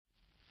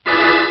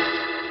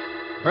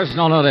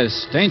Personal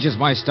notice. Danger's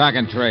my stock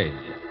and trade.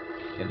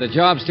 If the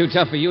job's too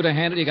tough for you to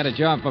handle, you got a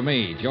job for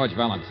me, George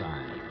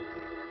Valentine.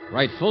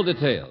 Write full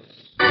details.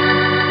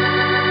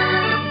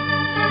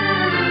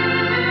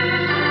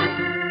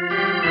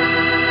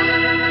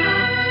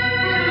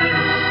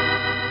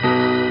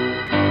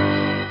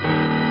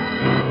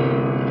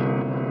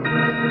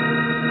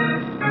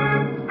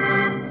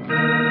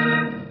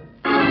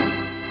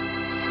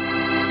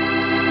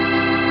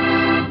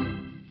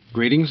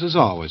 Greetings as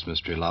always,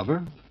 mystery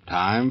lover.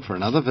 Time for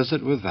another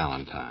visit with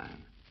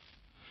Valentine.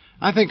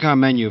 I think our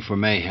menu for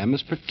mayhem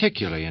is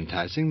particularly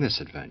enticing this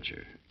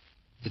adventure.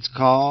 It's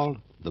called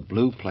the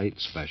Blue Plate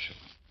Special,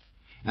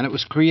 and it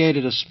was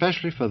created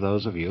especially for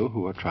those of you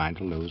who are trying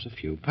to lose a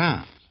few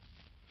pounds.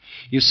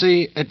 You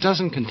see, it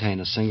doesn't contain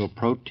a single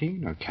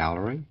protein or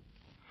calorie,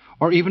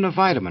 or even a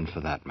vitamin for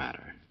that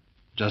matter.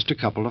 Just a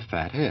couple of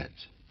fat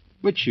heads,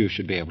 which you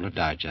should be able to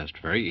digest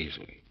very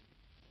easily.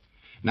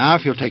 Now,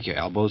 if you'll take your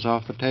elbows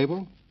off the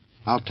table,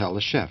 I'll tell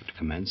the chef to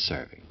commence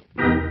serving.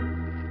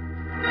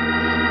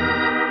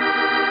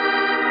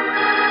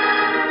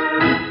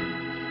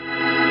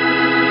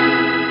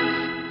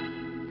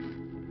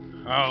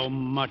 How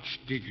much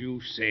did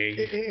you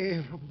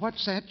say?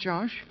 What's that,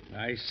 Josh?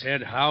 I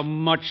said, how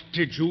much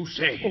did you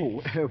say?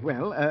 Oh,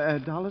 well,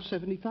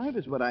 $1.75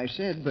 is what I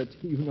said, but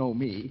you know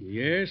me.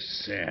 Yes,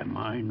 Sam,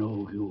 I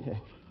know you.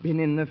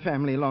 Been in the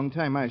family a long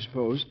time, I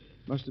suppose.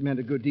 Must have meant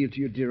a good deal to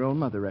your dear old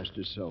mother, rest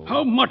her soul.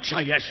 How much,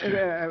 I asked you?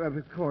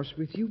 Of course,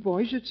 with you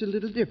boys, it's a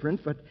little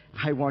different, but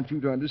I want you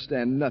to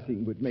understand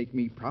nothing would make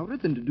me prouder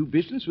than to do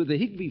business with the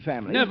Higbee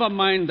family. Never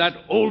mind that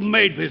old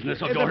maid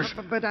business of yours.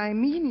 But I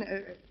mean,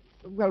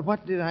 well,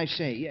 what did I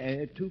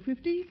say?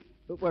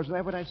 $2.50? Was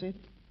that what I said?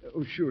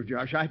 Oh, sure,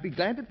 Josh. I'd be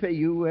glad to pay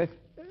you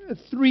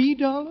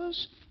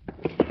 $3.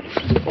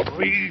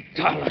 $3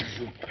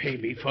 you pay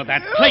me for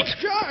that plate.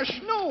 Oh, Josh,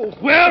 no.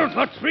 Well,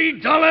 for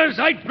 $3,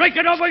 I'd break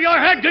it over your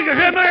head. Do you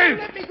hear me?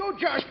 Let me go,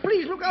 Josh.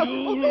 Please look out. You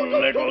Don't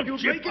little break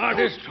chip it.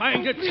 artist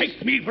trying to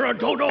take me for a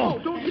dodo.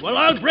 don't. Well,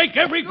 I'll break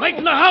every plate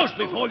in the house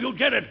before you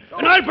get it.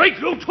 And I'll break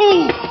you,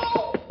 too.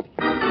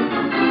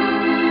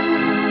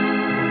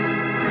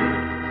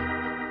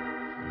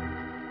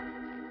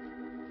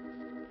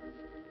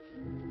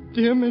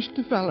 Dear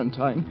Mr.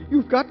 Valentine,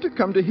 you've got to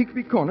come to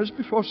Higbee Corners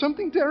before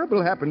something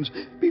terrible happens,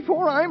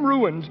 before I'm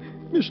ruined.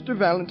 Mr.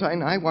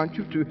 Valentine, I want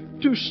you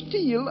to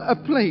steal a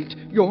plate.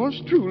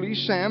 Yours truly,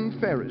 Sam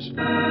Ferris.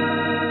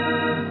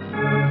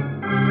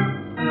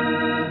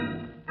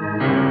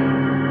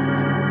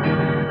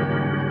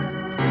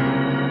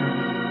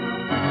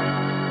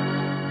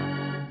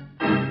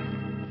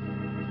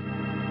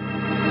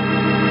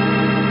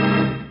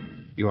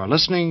 You are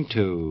listening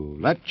to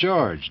Let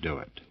George Do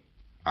It.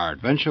 Our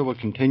adventure will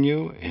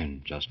continue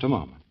in just a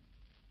moment.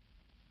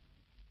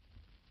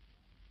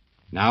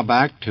 Now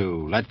back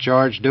to Let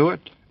George Do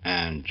It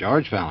and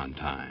George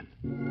Valentine.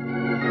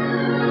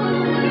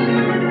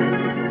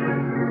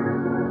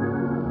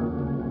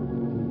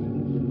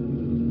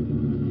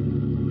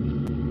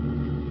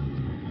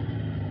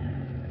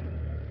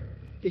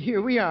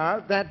 Here we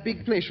are, that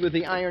big place with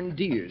the iron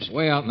deers.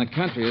 Way out in the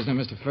country, isn't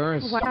it, Mr.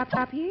 Ferris? What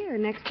up here,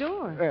 next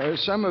door?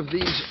 Some of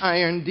these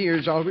iron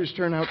deers always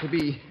turn out to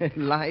be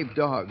live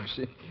dogs.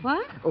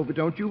 What? Oh, but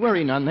don't you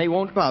worry none. They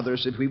won't bother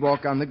us if we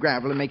walk on the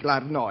gravel and make a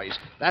lot of noise.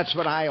 That's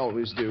what I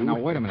always do. Now,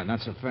 wait a minute, not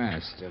so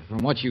fast.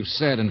 From what you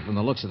said and from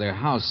the looks of their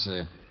house,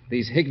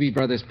 these Higbee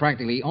brothers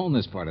practically own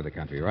this part of the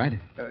country, right?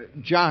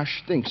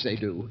 Josh thinks they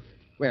do.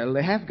 Well,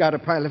 they have got a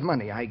pile of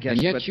money, I guess.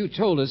 And yet but... you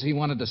told us he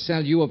wanted to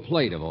sell you a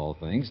plate, of all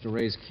things, to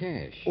raise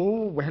cash.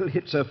 Oh, well,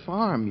 it's a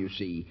farm, you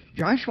see.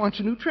 Josh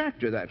wants a new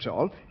tractor, that's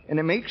all. And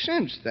it makes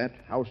sense. That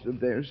house of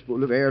theirs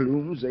full of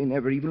heirlooms they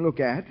never even look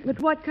at. But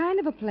what kind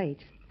of a plate?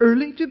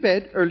 Early to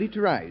bed, early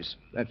to rise.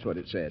 That's what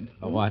it said.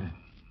 A what?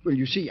 Well,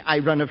 you see, I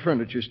run a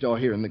furniture store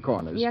here in the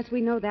corners. Yes,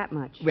 we know that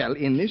much. Well,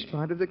 in this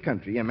part of the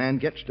country, a man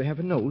gets to have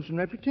a nose and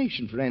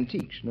reputation for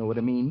antiques. Know what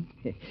I mean?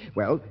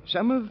 Well,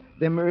 some of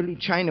them early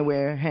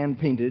Chinaware,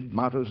 hand-painted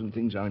mottos and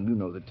things on them, you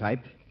know the type.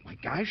 My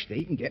gosh,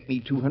 they can get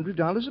me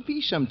 $200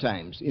 apiece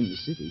sometimes in the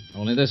city.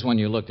 Only this one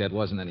you looked at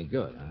wasn't any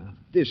good, huh?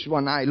 This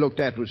one I looked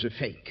at was a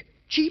fake.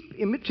 Cheap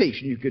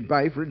imitation you could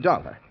buy for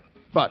 $1.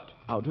 But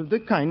out of the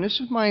kindness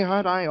of my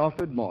heart, I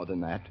offered more than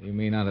that. You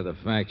mean out of the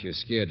fact you're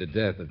scared to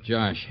death of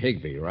Josh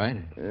Higbee, right?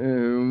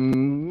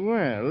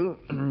 Well,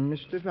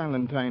 Mr.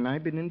 Valentine,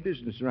 I've been in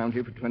business around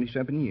here for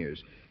 27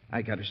 years.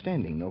 I got a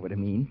standing, know what I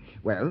mean?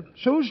 Well,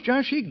 so's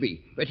Josh Higbee,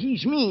 but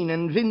he's mean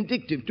and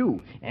vindictive, too.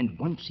 And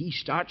once he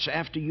starts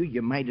after you,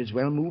 you might as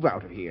well move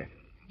out of here.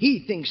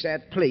 He thinks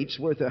that plate's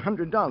worth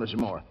 $100 or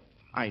more.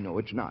 I know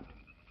it's not.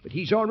 But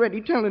he's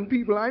already telling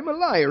people I'm a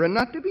liar and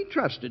not to be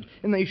trusted,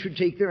 and they should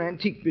take their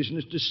antique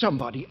business to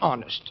somebody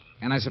honest.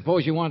 And I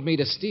suppose you want me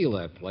to steal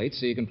that plate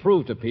so you can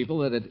prove to people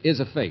that it is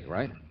a fake,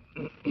 right?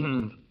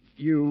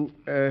 You,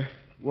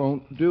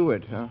 won't do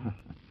it, huh?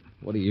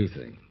 What do you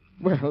think?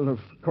 Well, of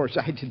course,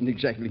 I didn't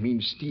exactly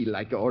mean steal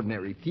like an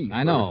ordinary thief.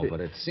 I know, but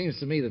it seems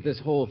to me that this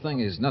whole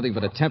thing is nothing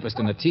but a tempest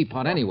in a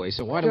teapot anyway,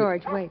 so why do we...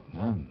 George, wait.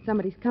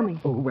 Somebody's coming.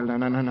 Oh, well,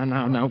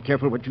 now,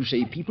 careful what you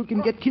say. People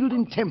can get killed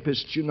in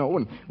tempests, you know,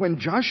 and when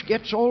Josh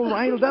gets all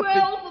riled up...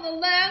 Well, for the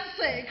land's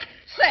sake,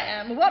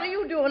 Sam, what are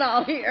you doing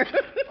out here?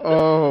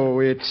 Oh,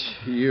 it's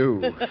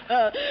you.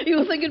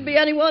 You think it'd be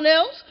anyone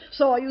else?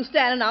 So are you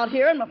standing out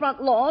here in my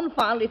front lawn,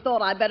 finally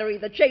thought I'd better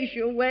either chase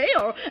you away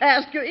or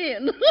ask you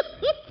in?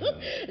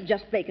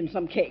 Just baking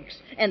some cakes,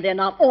 and they're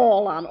not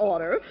all on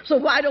order, so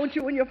why don't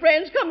you and your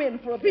friends come in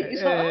for a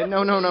piece, huh?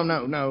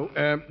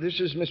 No. This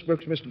is Miss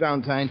Brooks, Mr.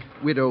 Valentine,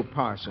 Widow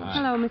Parsons.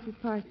 Hello, Mrs.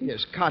 Parsons.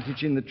 Yes,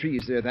 cottage in the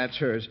trees there, that's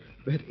hers.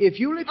 But if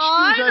you'll excuse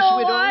us,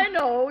 Widow... I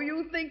know.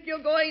 You think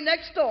you're going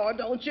next door,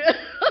 don't you?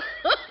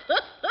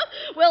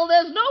 Well,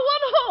 there's no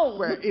one home.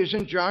 Well,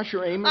 isn't Josh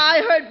or Amos...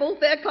 I heard both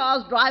their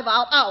cars drive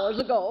out hours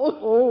ago.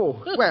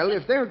 Oh, well,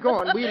 if they're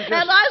gone, we'll just...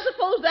 And I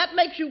suppose that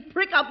makes you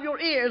prick up your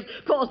ears,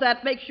 because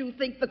that makes you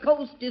think the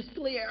coast is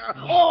clear.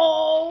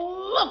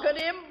 Oh, look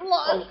at him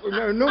blush.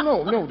 Oh,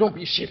 no, don't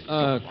be silly.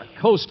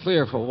 Coast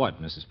clear for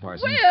what, Mrs.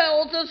 Parsons?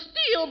 Well, to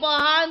steal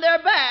behind their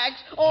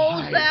backs.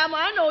 Oh, Sam,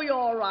 I know you're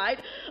all right.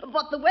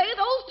 But the way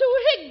those two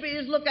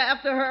Higbees look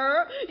after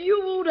her,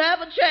 you won't have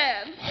a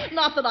chance.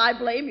 Not that I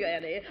blame you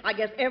any. I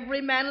guess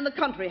every man in the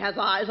country has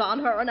eyes on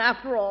her, and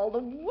after all, the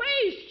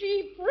way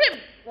she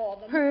primps for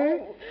them. Her?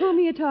 Oh. Whom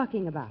are you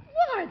talking about?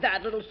 Why,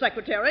 that little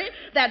secretary,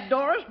 that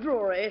Doris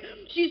Drury.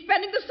 She's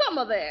spending the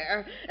summer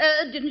there.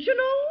 Didn't you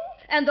know?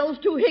 And those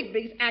two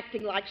Higbees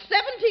acting like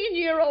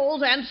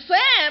 17-year-olds, and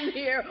Sam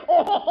here.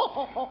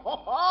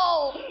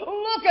 Oh,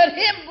 look at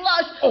him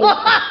blush.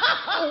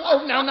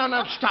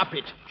 Now, stop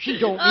it. She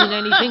don't mean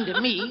anything to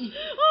me.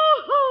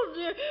 Oh,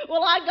 dear.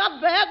 Well, I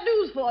got bad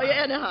news for you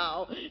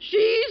anyhow.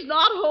 She's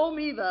not home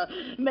either,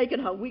 making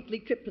her weekly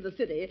trip to the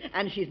city,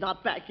 and she's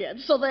not back yet.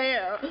 So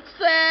there.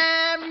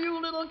 Sam,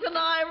 you little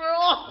conniver.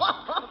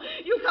 Oh,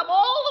 you come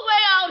all the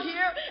way out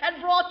here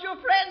and brought your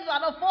friends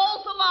on a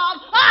false alarm.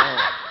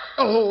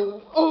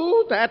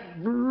 That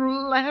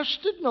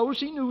blasted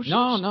nosy nuisance.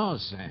 No,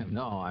 Sam.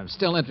 No, I'm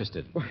still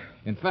interested.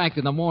 In fact,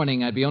 in the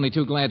morning, I'd be only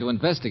too glad to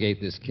investigate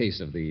this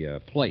case of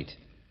the plate.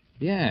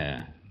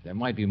 Yeah, there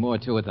might be more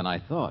to it than I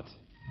thought.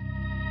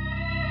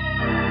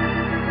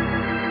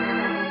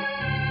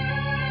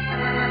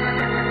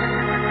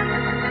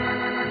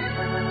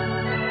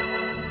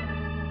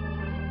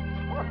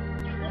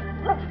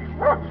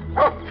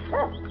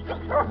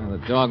 Well,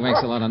 the dog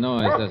makes a lot of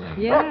noise, doesn't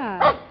he?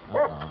 Yeah.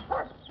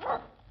 Uh-oh.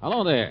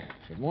 Hello there.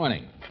 Good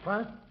morning.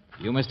 What?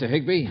 You Mr.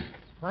 Higby?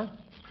 What?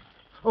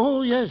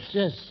 Oh, yes.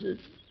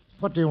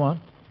 What do you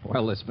want?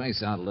 Well, this may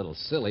sound a little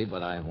silly,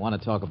 but I want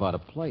to talk about a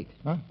plate.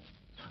 Huh?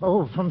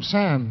 Oh, from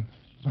Sam.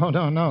 Oh,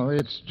 no.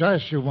 It's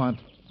Josh you want.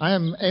 I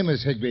am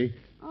Amos Higby.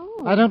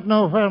 Oh. I don't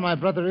know where my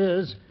brother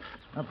is.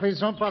 Now, please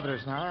don't bother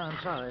us now. I'm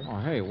sorry. Oh,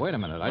 hey, wait a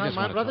minute.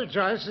 My brother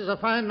Josh is a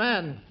fine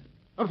man.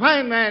 A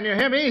fine man, you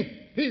hear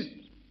me?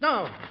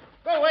 No.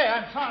 Go away.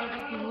 I'm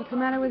sorry. What's the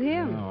matter with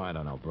him? Oh, I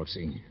don't know,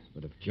 Brooksy.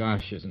 But if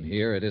Josh isn't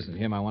here, it isn't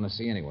him I want to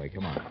see anyway.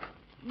 Come on.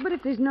 But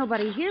if there's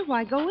nobody here,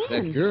 why go in?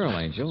 That girl,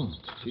 Angel.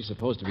 She's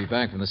supposed to be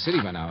back from the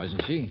city by now,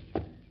 isn't she?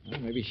 Well,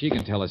 maybe she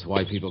can tell us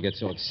why people get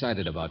so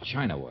excited about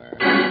Chinaware.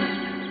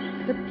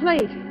 The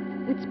plate.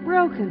 It's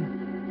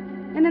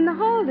broken. And in the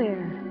hall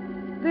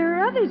there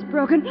are others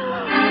broken.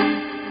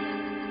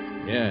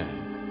 Yeah.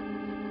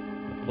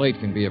 The plate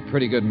can be a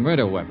pretty good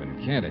murder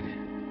weapon, can't it?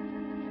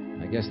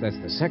 I guess that's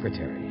the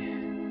secretary.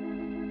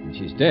 And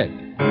she's dead.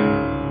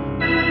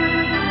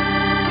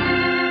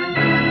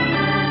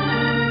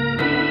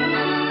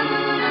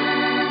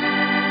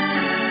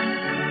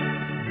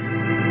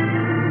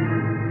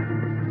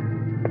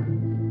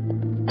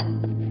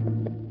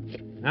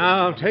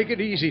 Now, take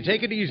it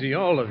easy,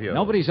 all of you.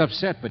 Nobody's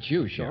upset but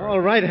you, Sheriff. All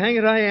right, hang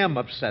it, I am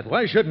upset.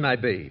 Why shouldn't I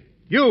be?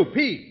 You,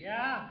 Pete.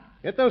 Yeah?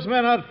 Get those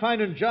men out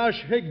finding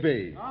Josh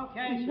Higby.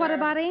 Okay, What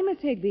about Amos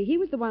Higby? He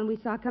was the one we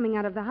saw coming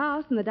out of the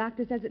house, and the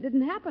doctor says it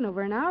didn't happen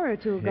over an hour or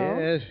two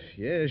ago.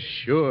 Yes,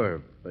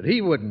 sure. But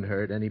he wouldn't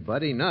hurt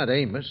anybody, not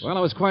Amos. Well,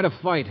 it was quite a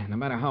fight, no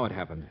matter how it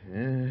happened.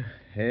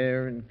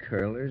 Hair and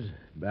curlers,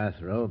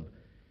 bathrobe.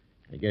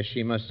 I guess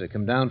she must have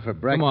come down for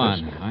breakfast.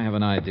 Come on. I have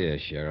an idea,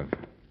 Sheriff.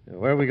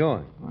 Where are we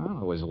going? Well,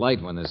 it was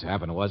light when this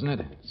happened, wasn't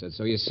it? Said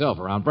so yourself,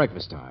 around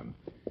breakfast time.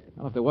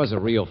 Well, if there was a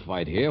real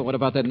fight here, what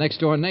about that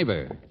next-door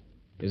neighbor?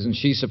 Isn't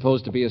she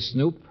supposed to be a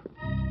snoop?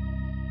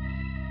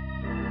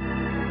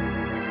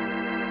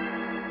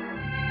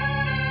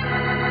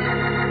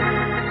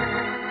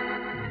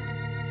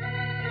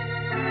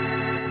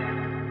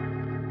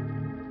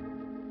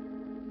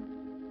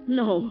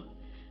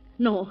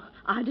 No,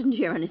 I didn't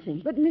hear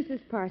anything. But, Mrs.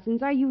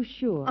 Parsons, are you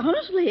sure?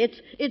 Honestly,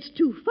 it's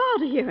too far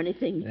to hear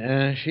anything.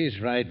 She's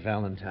right,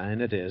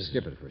 Valentine. It is.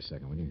 Skip it for a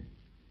second, will you?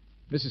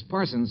 Mrs.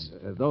 Parsons,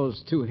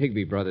 those two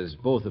Higby brothers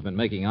both have been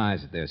making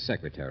eyes at their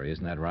secretary,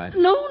 isn't that right?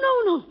 No.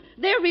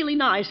 They're really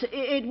nice.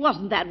 It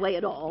wasn't that way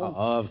at all.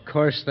 Of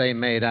course they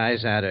made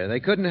eyes at her. They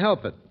couldn't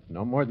help it.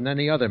 No more than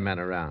any other men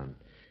around.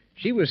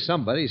 She was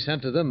somebody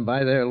sent to them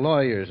by their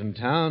lawyers in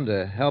town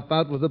to help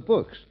out with the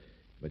books.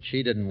 But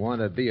she didn't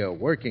want to be a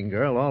working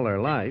girl all her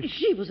life.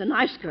 She was a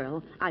nice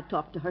girl. I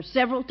talked to her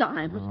several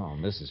times. Oh,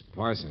 Mrs.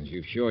 Parsons,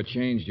 you've sure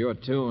changed your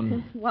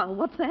tune. Well,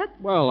 what's that?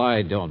 Well,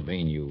 I don't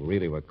mean you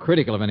really were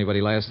critical of anybody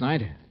last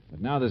night.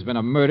 But now there's been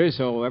a murder,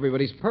 so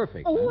everybody's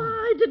perfect. Oh,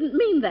 I didn't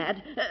mean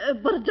that.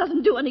 But it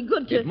doesn't do any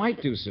good to... It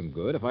might do some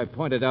good if I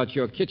pointed out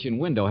your kitchen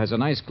window has a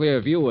nice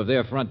clear view of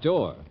their front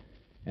door.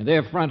 And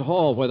their front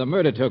hall where the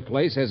murder took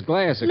place has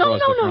glass across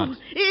the front. No.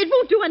 It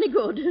won't do any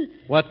good.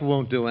 What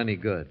won't do any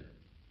good?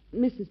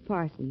 Mrs.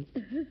 Parsons,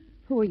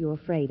 who are you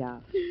afraid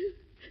of?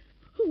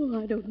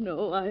 Oh, I don't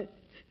know.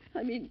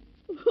 I mean,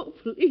 oh,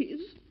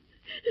 please.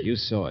 You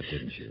saw it,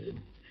 didn't you?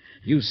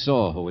 You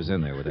saw who was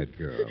in there with that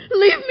girl.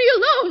 Leave me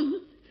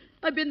alone.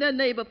 I've been their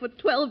neighbor for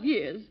 12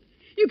 years.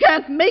 You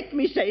can't make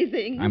me say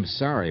things. I'm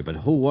sorry, but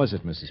who was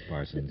it, Mrs.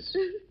 Parsons?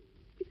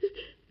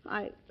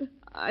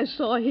 I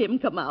saw him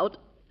come out.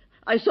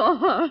 I saw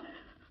her.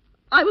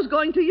 I was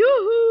going to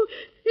you.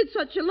 It's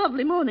such a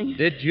lovely morning.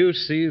 Did you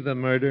see the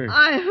murder?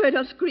 I heard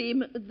her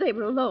scream. They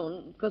were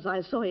alone because I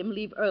saw him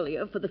leave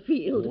earlier for the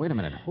field. Wait a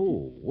minute.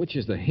 Who? Which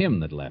is the him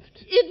that left?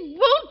 It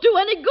won't do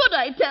any good,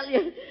 I tell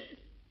you.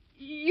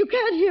 You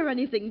can't hear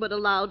anything but a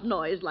loud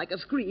noise like a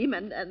scream,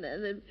 and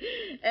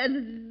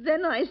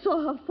then I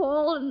saw her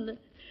fall, and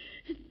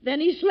then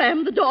he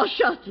slammed the door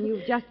shut. And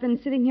you've just been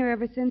sitting here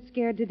ever since,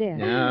 scared to death.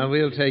 Yeah,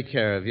 we'll take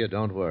care of you.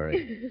 Don't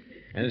worry.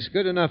 And it's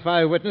good enough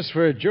eyewitness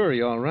for a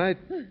jury, all right.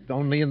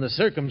 Only in the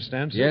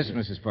circumstances. Yes,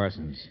 Mrs.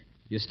 Parsons.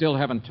 You still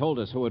haven't told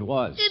us who it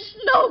was. It's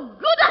no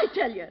good, I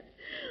tell you.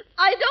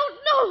 I don't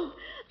know.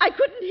 I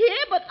couldn't hear,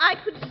 but I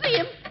could see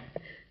him.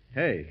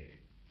 Hey.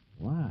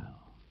 Wow.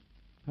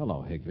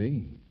 Hello,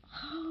 Higby.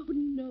 Oh,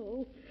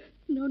 no.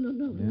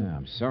 No. Yeah,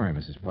 I'm sorry,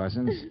 Mrs.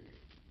 Parsons.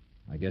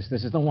 I guess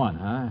this is the one,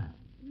 huh?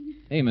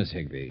 Amos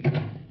Higby.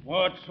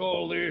 What's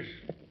all this?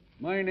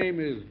 My name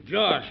is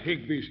Josh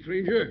Higby,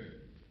 stranger.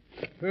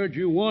 Heard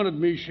you wanted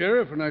me,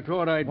 Sheriff, and I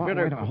thought I'd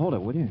better... Wait, hold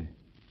it, will you?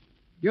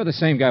 You're the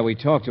same guy we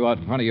talked to out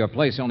in front of your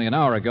place only an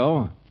hour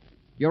ago.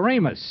 You're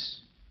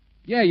Amos.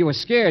 Yeah, you were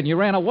scared and you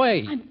ran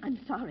away. I'm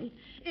sorry.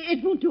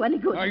 It won't do any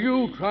good. Are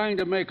you trying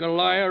to make a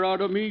liar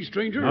out of me,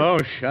 stranger? Oh,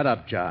 shut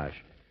up, Josh.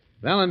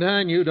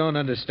 Valentine, you don't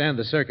understand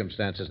the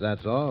circumstances,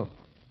 that's all.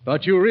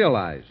 But you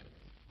realize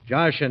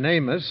Josh and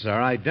Amos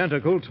are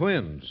identical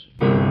twins.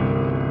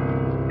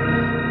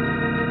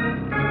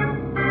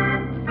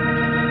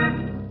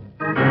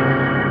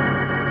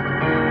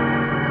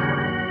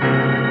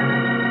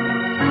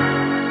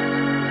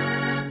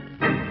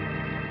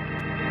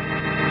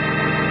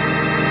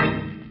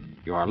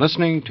 You are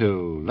listening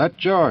to Let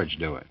George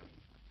Do It.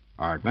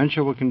 Our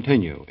adventure will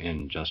continue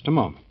in just a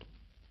moment.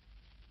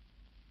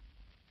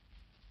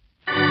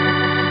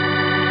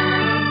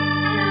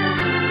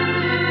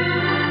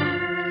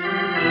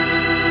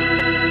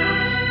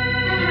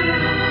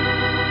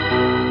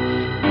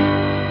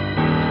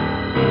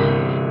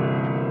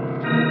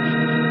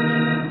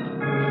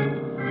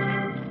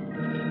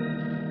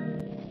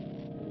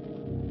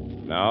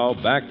 Now,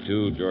 back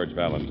to George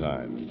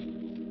Valentine.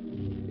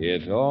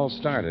 It all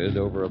started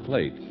over a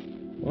plate.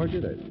 Or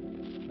did it?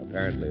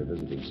 Apparently, a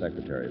visiting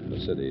secretary from the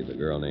city, the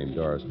girl named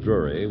Doris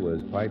Drury,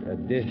 was quite a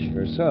dish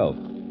herself.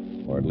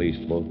 Or at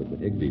least both of the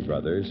Higby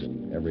brothers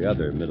and every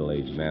other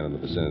middle-aged man in the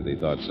vicinity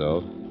thought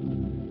so.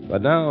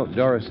 But now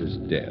Doris is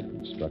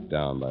dead, struck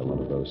down by one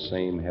of those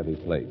same heavy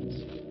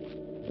plates.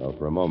 Well,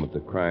 for a moment,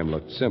 the crime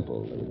looked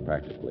simple. There was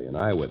practically an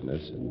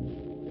eyewitness,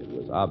 and it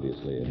was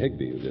obviously a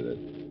Higby who did it.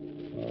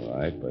 All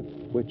right, but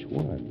which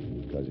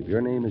one? Because if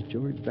your name is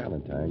George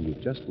Valentine,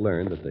 you've just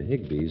learned that the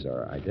Higbys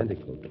are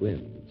identical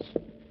twins.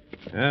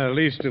 At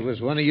least it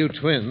was one of you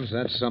twins.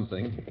 That's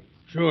something.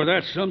 Sure,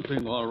 that's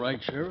something, all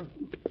right, Sheriff.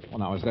 Well,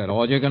 now, is that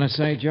all you're going to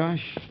say,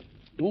 Josh?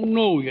 Don't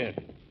know yet.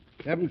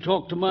 Haven't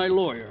talked to my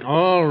lawyer.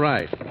 All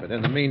right. But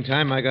in the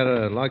meantime, I got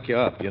to lock you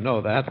up. You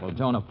know that. Well,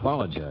 don't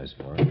apologize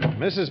for it.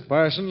 Mrs.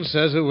 Parsons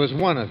says it was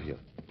one of you.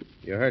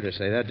 You heard her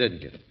say that,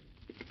 didn't you?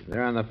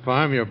 There on the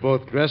farm, you're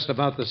both dressed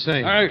about the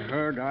same. I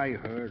heard.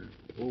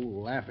 Oh,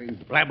 laughing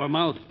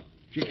blabbermouth.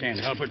 She can't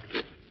help it.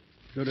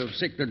 Should have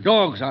sicked the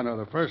dogs on her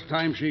the first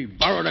time she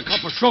borrowed a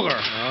cup of sugar.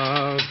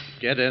 Oh,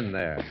 get in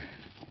there.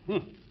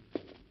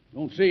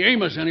 Don't see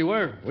Amos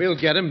anywhere. We'll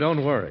get him,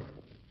 don't worry.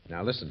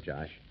 Now, listen,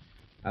 Josh.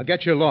 I'll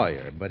get your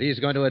lawyer, but he's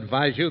going to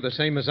advise you the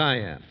same as I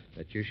am,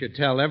 that you should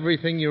tell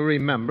everything you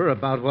remember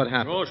about what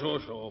happened.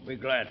 So. Be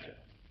glad to.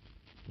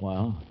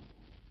 Well?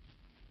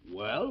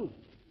 Well?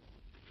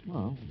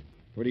 Well,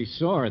 pretty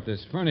sore at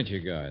this furniture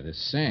guy, this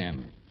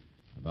Sam,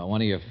 about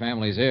one of your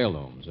family's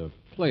heirlooms. A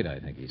plate, I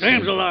think he said.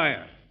 Sam's a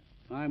liar.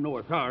 I'm no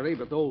authority,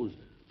 but those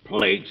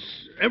plates,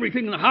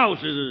 everything in the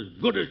house is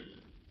as good as...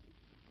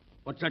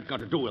 What's that got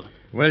to do with it?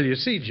 Well, you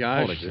see, Josh...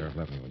 Hold it, Sheriff.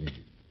 Let me, will you?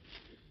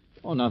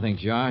 Oh, nothing,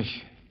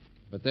 Josh.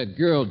 But that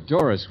girl,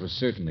 Doris, was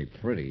certainly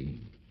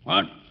pretty.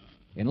 What?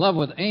 In love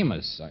with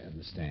Amos, I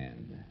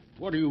understand.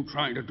 What are you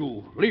trying to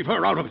do? Leave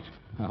her out of it.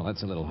 Well,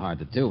 that's a little hard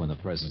to do in the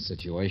present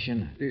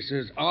situation. This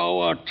is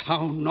our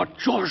town, not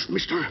yours,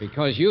 mister.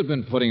 Because you'd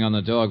been putting on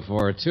the dog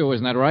for her, too,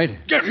 isn't that right?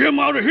 Get him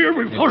out of here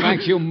before... In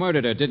fact, you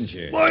murdered her, didn't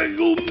you? Why,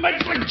 you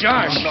meddling...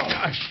 Josh!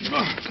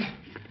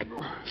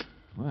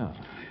 Well,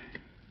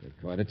 you're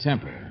quite a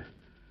temper.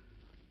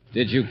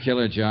 Did you kill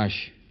her,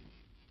 Josh?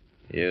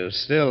 You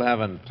still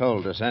haven't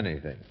told us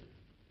anything.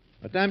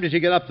 What time did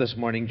you get up this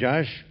morning,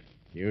 Josh?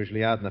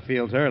 Usually out in the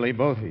fields early,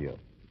 both of you.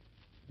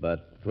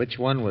 But which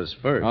one was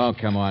first? Oh,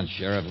 come on,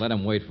 Sheriff. Let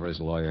him wait for his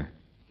lawyer.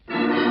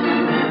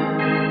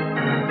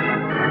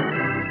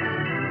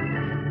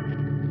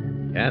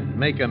 Can't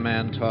make a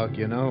man talk,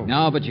 you know.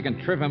 No, but you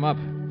can trip him up.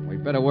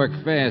 We'd better work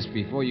fast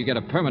before you get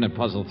a permanent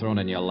puzzle thrown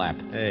in your lap.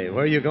 Hey,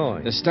 where are you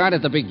going? To start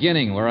at the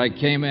beginning, where I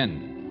came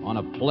in, on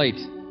a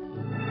plate.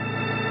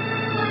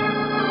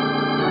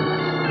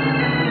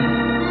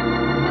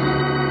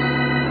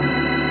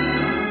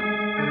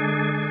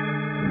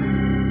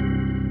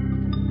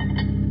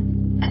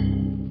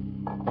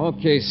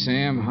 Okay,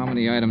 Sam, how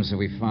many items have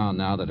we found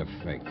now that are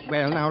fake?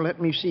 Well, now, let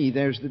me see.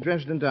 There's the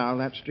Dresden doll.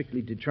 That's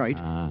strictly Detroit.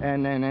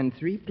 And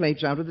 3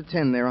 plates out of the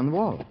 10 there on the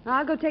wall.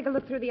 I'll go take a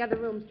look through the other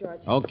rooms,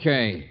 George.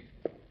 Okay.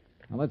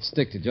 Now, let's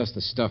stick to just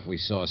the stuff we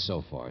saw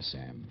so far,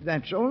 Sam.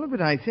 That's all of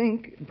it, I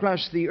think,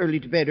 plus the early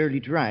to bed, early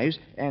to rise,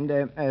 and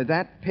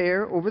that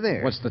pair over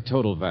there. What's the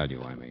total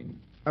value, I mean?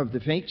 Of the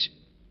fakes?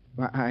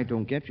 Well, I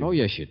don't get you. Oh,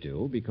 yes, you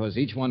do, because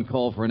each one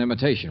called for an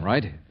imitation,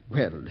 right?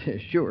 Well,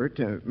 sure,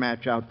 to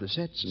match out the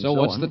sets and so so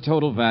what's on. the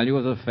total value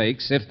of the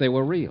fakes if they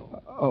were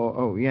real?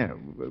 Oh, yeah.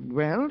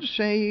 Well,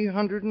 say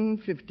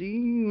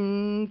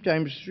 150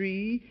 times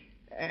 3.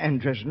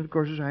 And Dresden, of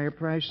course, is higher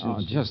price.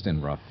 Oh, just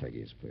in rough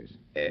figures, please.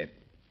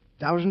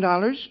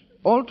 $1,000.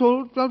 All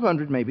told,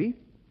 1,200 maybe.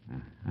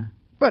 Uh-huh.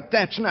 But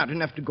that's not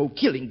enough to go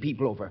killing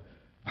people over.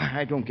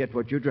 I don't get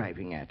what you're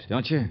driving at.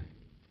 Don't you?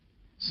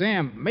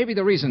 Sam, maybe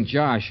the reason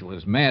Josh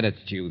was mad at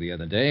you the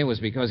other day was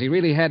because he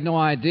really had no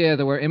idea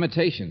there were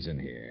imitations in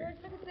here.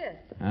 George, look at this.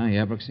 Ah,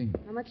 yeah, Brooksy?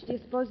 How much do you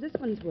suppose this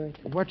one's worth?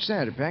 What's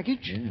that, a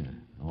package? Yeah,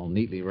 all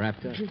neatly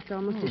wrapped up. It's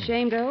almost a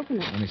shame to open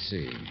it. Let me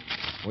see.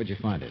 Where'd you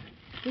find it?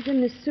 It was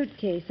in this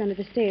suitcase under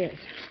the stairs.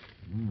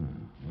 Oh,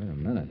 wait a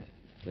minute.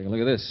 Take a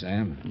look at this,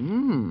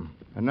 Sam.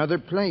 Another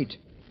plate.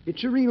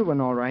 It's a real one,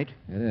 all right.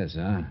 It is,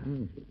 huh?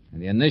 And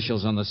the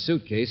initials on the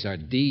suitcase are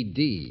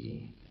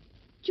DD.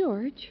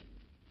 George,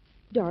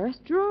 Doris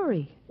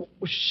Drury. Oh,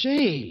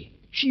 say,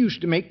 she used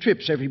to make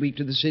trips every week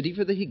to the city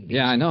for the Higbees.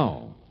 Yeah, I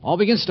know. All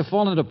begins to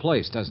fall into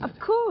place, doesn't it? Of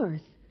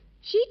course.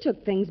 She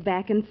took things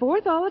back and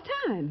forth all the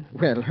time.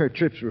 Well, her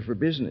trips were for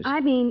business. I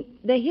mean,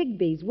 the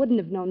Higbees wouldn't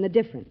have known the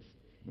difference.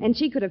 And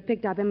she could have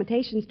picked up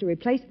imitations to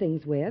replace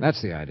things with.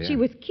 That's the idea. She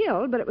was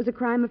killed, but it was a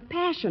crime of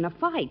passion, a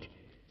fight.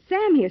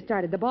 Sam here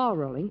started the ball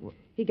rolling.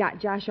 He got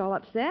Josh all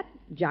upset.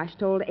 Josh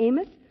told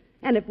Amos.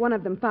 And if one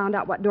of them found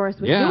out what Doris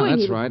was doing... Yeah,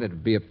 that's right.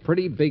 It'd be a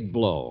pretty big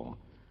blow.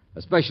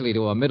 Especially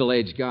to a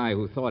middle-aged guy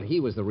who thought he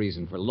was the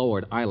reason for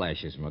lowered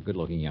eyelashes from a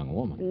good-looking young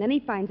woman. And then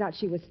he finds out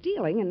she was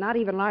stealing, and not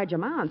even large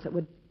amounts. It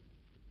would...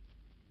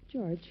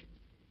 George,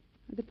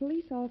 are the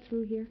police all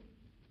through here?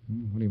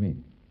 What do you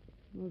mean?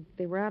 Well,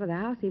 they were out of the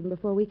house even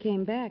before we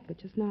came back, but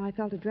just now I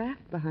felt a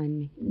draft behind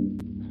me.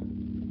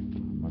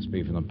 Must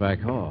be from the back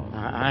hall.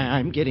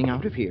 I'm getting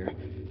out of here.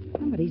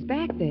 Somebody's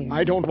back there.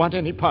 I don't want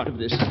any part of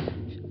this.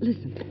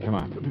 Listen. Come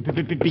on.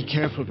 Be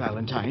careful,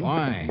 Valentine.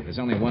 Why? There's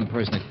only one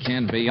person that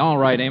can be. All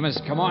right,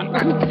 Amos, come on.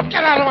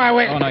 Get out of my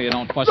way! Oh, no, you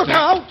don't, Buster. Look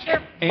out!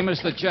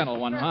 Amos the gentle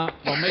one, huh?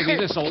 Well, maybe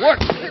this'll work.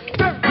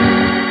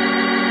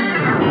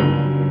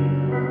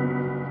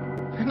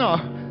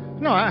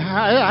 No,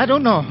 I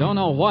don't know. Don't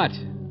know what?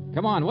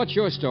 Come on, what's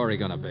your story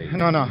going to be?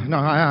 No,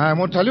 I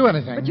won't tell you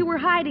anything. But you were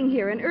hiding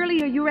here, and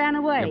earlier you ran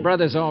away. Your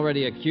brother's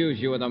already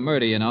accused you of the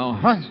murder, you know.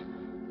 What?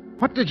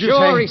 What did you say?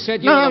 Sure, he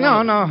said you were the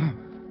one. No.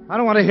 I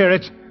don't want to hear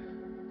it.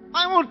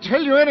 I won't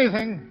tell you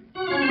anything.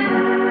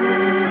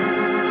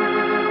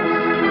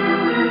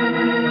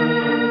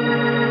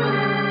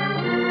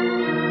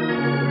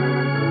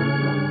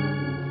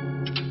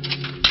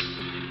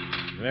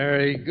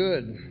 Very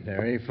good.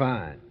 Very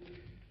fine.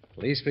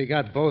 At least we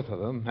got both of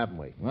them, haven't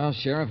we? Well,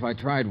 Sheriff, I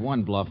tried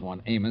one bluff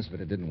on Amos, but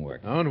it didn't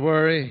work. Don't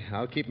worry.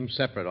 I'll keep them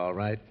separate, all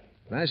right.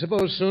 And I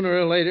suppose sooner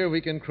or later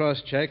we can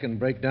cross-check and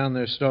break down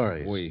their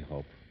stories. We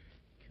hope.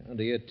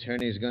 County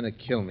attorney's going to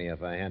kill me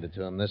if I hand it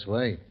to him this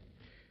way.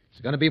 It's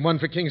going to be one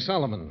for King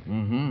Solomon.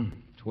 Mm-hmm.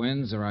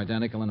 Twins are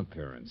identical in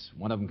appearance.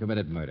 One of them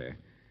committed murder.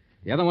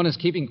 The other one is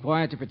keeping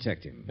quiet to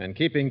protect him. And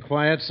keeping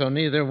quiet so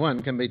neither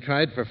one can be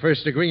tried for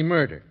first-degree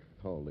murder.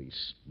 Holy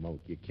smoke,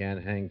 you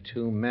can't hang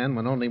 2 men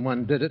when only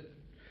one did it.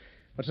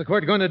 What's the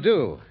court going to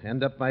do?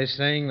 End up by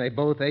saying they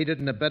both aided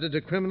and abetted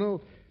a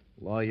criminal?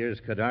 Lawyers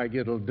could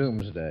argue till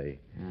doomsday.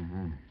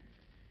 Uh-huh.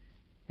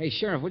 Hey,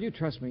 Sheriff, will you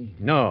trust me?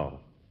 No.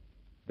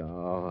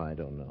 Oh, I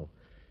don't know.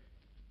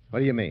 What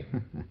do you mean?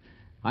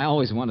 I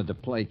always wanted to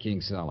play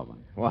King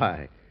Solomon.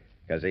 Why?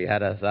 Because he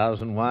had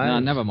 1,000 wives? No,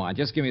 never mind.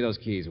 Just give me those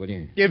keys, will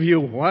you? Give you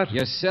what?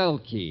 Your cell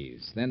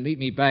keys. Then meet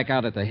me back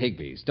out at the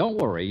Higby's. Don't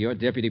worry, your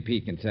Deputy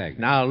Pete can tag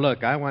me. Now,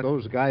 look, I want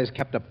those guys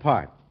kept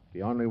apart.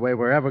 The only way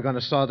we're ever going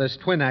to saw this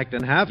twin act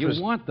in half You is...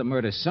 want the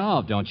murder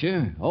solved, don't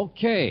you?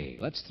 Okay,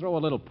 let's throw a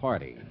little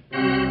party.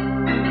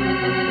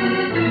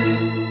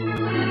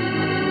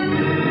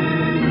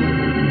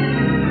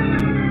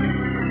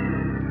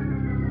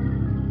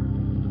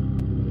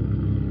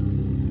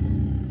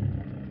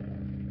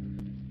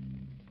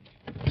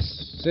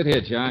 Sit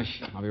here,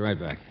 Josh. I'll be right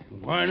back.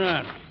 Why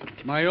not?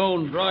 It's my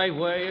own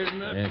driveway,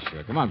 isn't it? Yeah,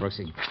 sure. Come on,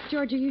 Brooksy.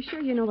 George, are you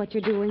sure you know what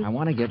you're doing? I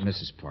want to get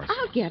Mrs. Parsons.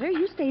 I'll get her.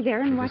 You stay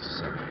there and watch. Just a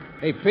second.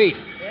 Hey, Pete.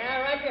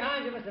 Yeah, right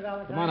behind you, Mr.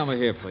 Valentine. Come on over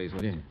here, please,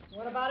 will you?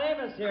 What about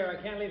Amos here?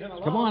 I can't leave him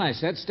alone. Come on, I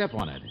said. Step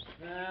on it.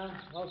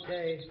 Well,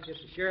 okay. Guess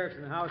the sheriff's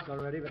in the house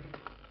already, but...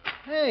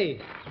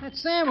 Hey,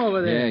 that's Sam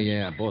over there.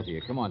 Yeah, both of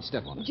you. Come on,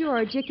 step on it.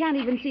 George, you can't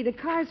even see the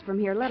cars from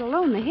here, let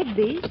alone the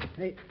Higby's.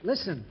 Hey,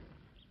 listen.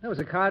 That was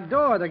a car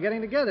door. They're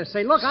getting together.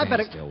 Say, look, I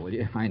better... Stand still, will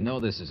you? I know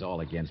this is all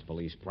against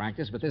police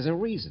practice, but there's a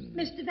reason.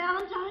 Mr.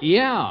 Valentine?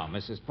 Yeah,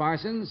 Mrs.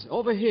 Parsons.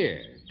 Over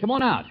here. Come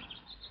on out.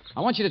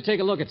 I want you to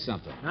take a look at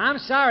something. I'm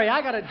sorry. I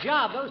got a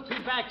job. Those two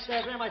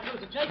backstabbers there might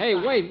supposed to take... Hey,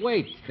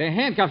 wait. They're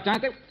handcuffed,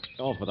 aren't they?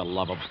 Oh, for the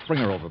love of... Bring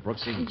her over,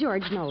 Brooksy.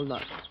 George, no,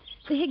 look.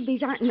 The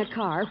Higby's aren't in the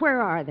car.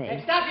 Where are they?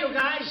 Hey, stop you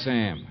guys!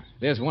 Sam.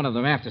 There's one of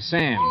them after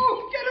Sam.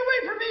 Oh, get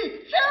away from me!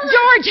 Sheriff!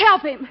 George,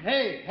 help him!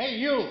 Hey,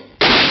 you.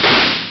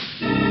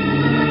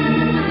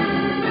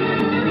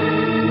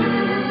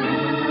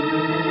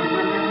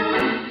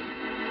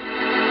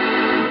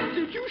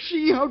 Did you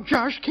see how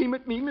Josh came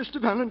at me,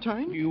 Mr.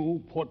 Valentine?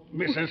 You put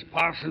Mrs.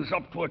 Parsons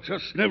up to it, you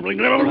sniveling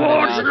little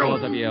wards.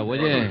 Both of you, will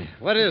you?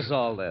 What is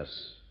all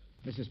this?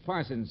 Mrs.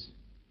 Parsons,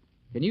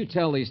 can you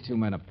tell these two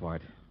men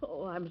apart?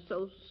 Oh, I'm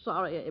so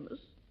sorry, Amos.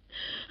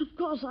 Of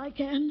course I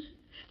can.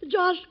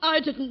 Josh, I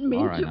didn't mean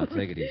All right, to. now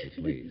take it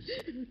easy, please.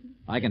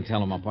 I can tell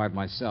them apart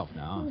myself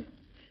now.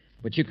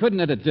 But you couldn't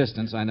at a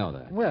distance, I know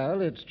that.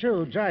 Well, it's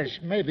true. Josh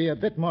may be a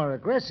bit more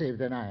aggressive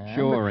than I am.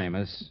 Sure,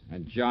 Amos.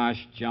 And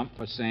Josh jumped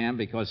for Sam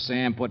because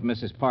Sam put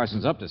Mrs.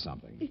 Parsons up to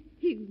something.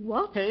 He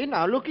what? Hey,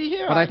 now, looky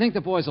here. But I think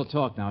the boys will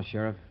talk now,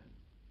 Sheriff.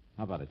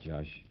 How about it,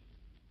 Josh?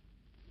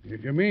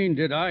 Did you mean,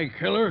 did I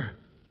kill her?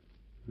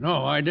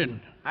 No, I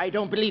didn't. I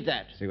don't believe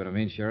that. See what I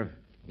mean, Sheriff?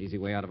 Easy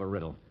way out of a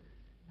riddle.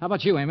 How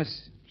about you,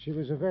 Amos? She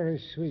was a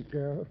very sweet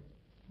girl.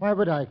 Why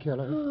would I kill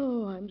her?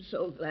 Oh, I'm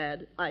so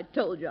glad. I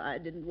told you I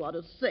didn't want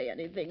to say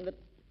anything that...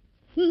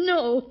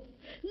 No,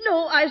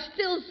 I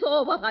still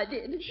saw what I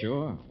did.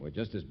 Sure. We're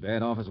just as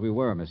bad off as we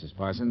were, Mrs.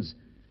 Parsons.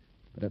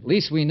 But at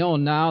least we know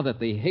now that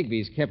the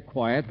Higby's kept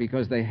quiet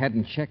because they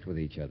hadn't checked with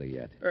each other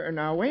yet.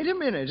 Now, wait a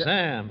minute.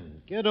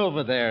 Sam, get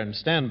over there and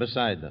stand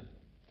beside them.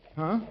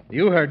 Huh?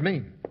 You heard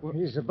me.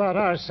 He's about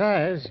our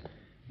size.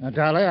 Now,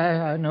 Dolly,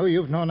 I know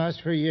you've known us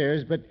for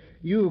years, but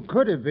you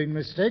could have been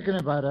mistaken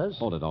about us.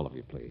 Hold it, all of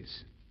you,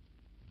 please.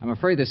 I'm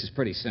afraid this is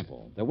pretty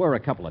simple. There were a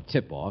couple of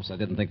tip-offs. I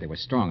didn't think they were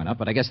strong enough,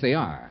 but I guess they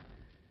are.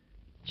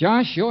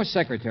 Josh, your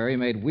secretary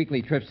made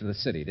weekly trips to the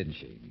city, didn't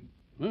she?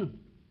 Huh?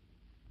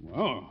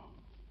 Well,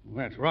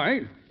 that's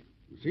right.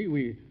 You see,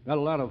 we got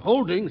a lot of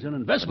holdings and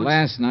investments.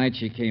 Last night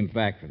she came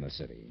back from the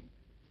city.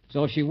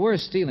 So if she were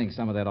stealing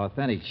some of that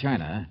authentic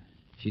china,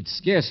 she'd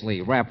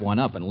scarcely wrap one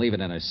up and leave it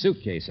in her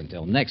suitcase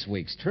until next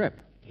week's trip.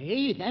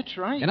 Hey, that's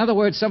right. In other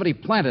words, somebody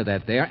planted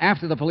that there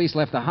after the police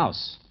left the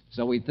house,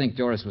 so we'd think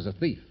Doris was a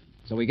thief.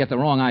 So we get the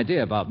wrong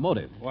idea about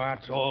motive.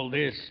 What's all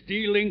this?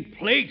 Stealing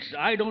plates?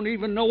 I don't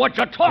even know what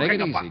you're talking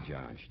about. Take it easy,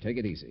 Josh. Take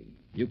it easy.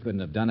 You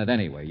couldn't have done it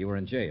anyway. You were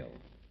in jail.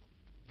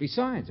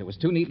 Besides, it was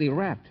too neatly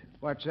wrapped.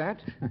 What's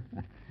that?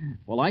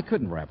 Well, I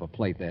couldn't wrap a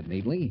plate that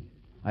neatly.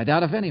 I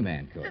doubt if any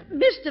man could.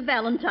 Mr.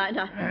 Valentine,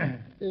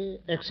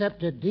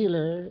 Accepted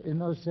dealer in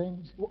those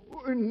things?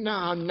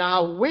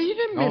 Now, wait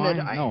a Oh,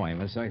 minute. I know,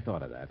 Amos. I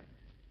thought of that.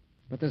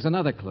 But there's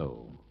another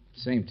clue.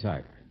 Same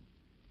type.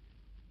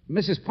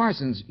 Mrs.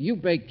 Parsons, you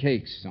bake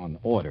cakes on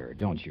order,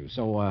 don't you?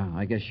 So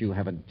I guess you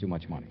haven't too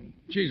much money.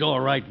 She's all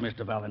right,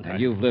 Mr. Valentine.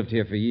 And you've lived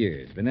here for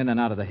years, been in and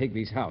out of the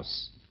Higby's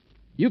house.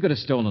 You could have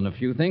stolen a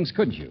few things,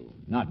 couldn't you?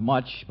 Not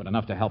much, but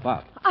enough to help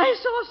out. I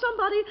saw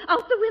somebody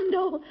out the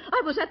window.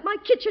 I was at my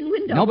kitchen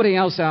window. Nobody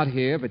else out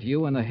here but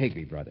you and the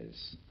Higby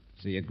brothers.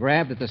 So you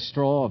grabbed at the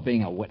straw of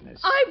being a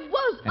witness. I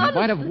was And it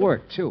might have honestly-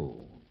 worked, too.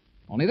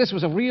 Only this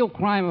was a real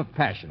crime of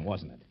passion,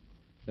 wasn't it?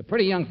 The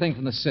pretty young thing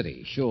from the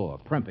city, sure,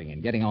 primping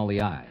and getting all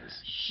the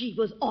eyes. She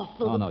was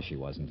awful. Oh, no, she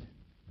wasn't.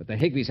 But the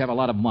Higbys have a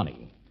lot of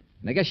money.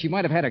 And I guess she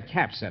might have had her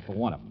cap set for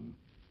one of them.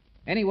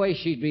 Anyway,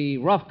 she'd be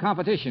rough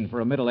competition for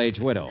a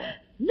middle-aged widow.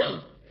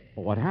 No.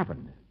 Well, what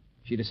happened?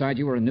 She decide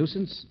you were a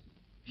nuisance?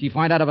 She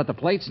find out about the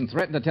plates and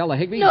threatened to tell the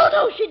Higbys?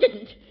 No, she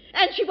didn't.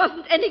 And she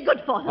wasn't any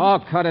good for them. Oh,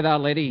 cut it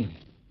out, lady.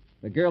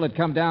 The girl had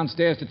come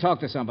downstairs to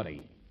talk to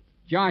somebody.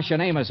 Josh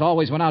and Amos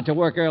always went out to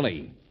work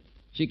early.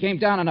 She came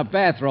down in a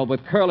bathrobe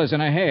with curlers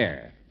in her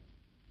hair.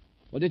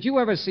 Well, did you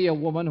ever see a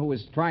woman who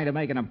was trying to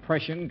make an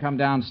impression come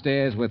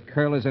downstairs with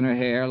curlers in her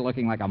hair,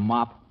 looking like a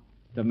mop,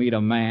 to meet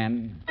a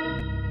man?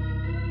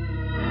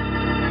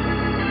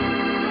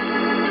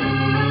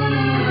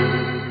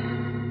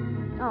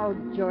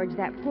 Oh, George,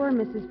 that poor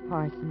Mrs.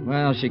 Parsons.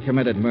 Well, she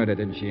committed murder,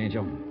 didn't she,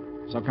 Angel?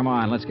 So come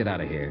on, let's get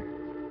out of here.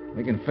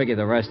 We can figure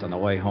the rest on the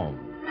way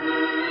home.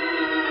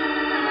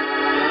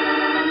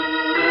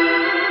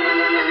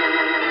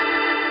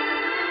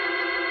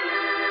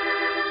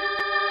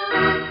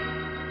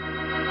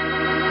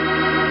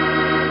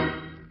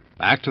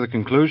 Back to the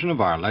conclusion of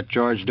our Let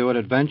George Do It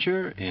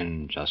adventure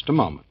in just a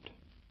moment.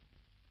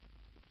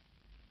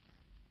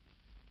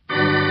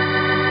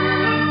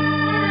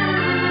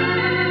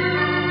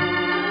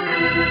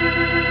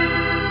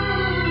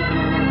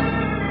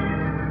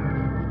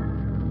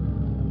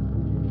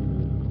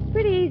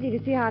 Pretty easy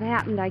to see how it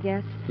happened, I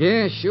guess.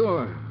 Yeah,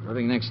 sure.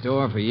 Living next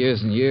door for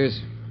years and years.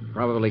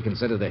 Probably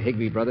considered the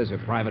Higbee brothers her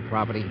private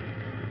property.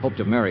 Hoped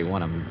to marry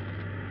one of them.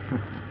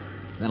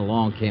 Then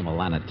along came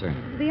Alana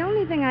Turner. The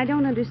only thing I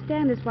don't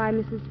understand is why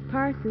Mrs.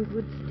 Parsons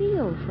would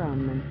steal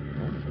from them.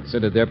 Well,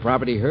 considered their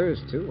property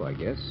hers, too, I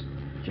guess.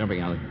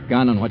 Jumping on a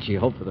gun on what she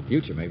hoped for the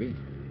future, maybe.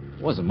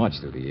 Wasn't much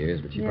through the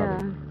years, but she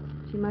probably...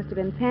 She must have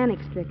been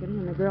panic-stricken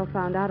when the girl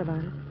found out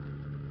about it.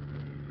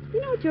 You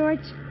know,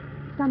 George,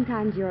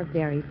 sometimes you're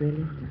very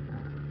brilliant.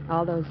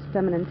 All those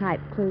feminine-type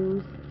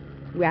clues,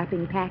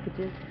 wrapping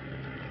packages,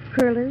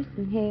 curlers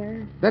and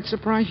hair. That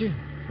surprise you?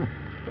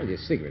 Tell you a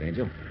secret,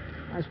 Angel.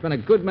 I spent a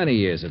good many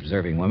years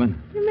observing women.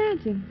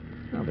 Imagine.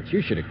 Oh, but you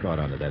should have caught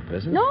on to that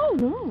business. No,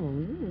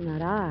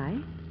 not I.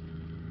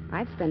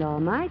 I've spent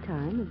all my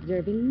time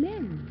observing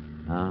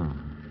men. Oh.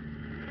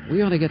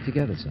 We ought to get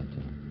together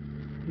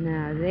sometime.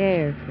 Now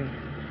there,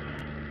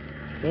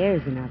 Fred.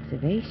 There's an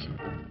observation.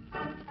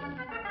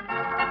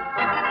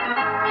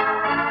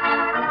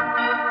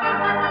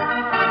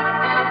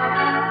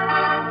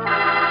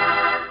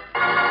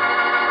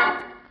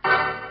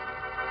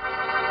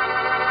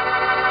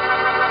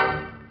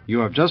 You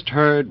have just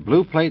heard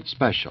Blue Plate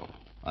Special,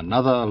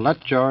 another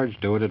Let George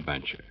Do It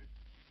adventure.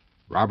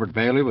 Robert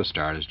Bailey was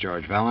starred as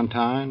George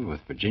Valentine,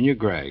 with Virginia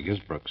Gregg as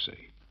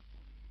Brooksy.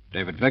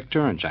 David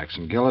Victor and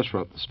Jackson Gillis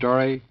wrote the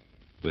story,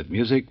 with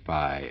music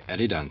by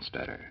Eddie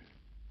Dunstetter.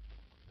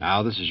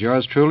 Now, this is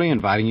yours truly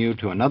inviting you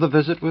to another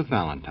visit with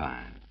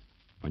Valentine,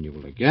 when you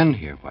will again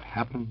hear what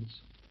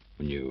happens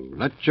when you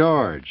let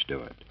George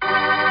do it.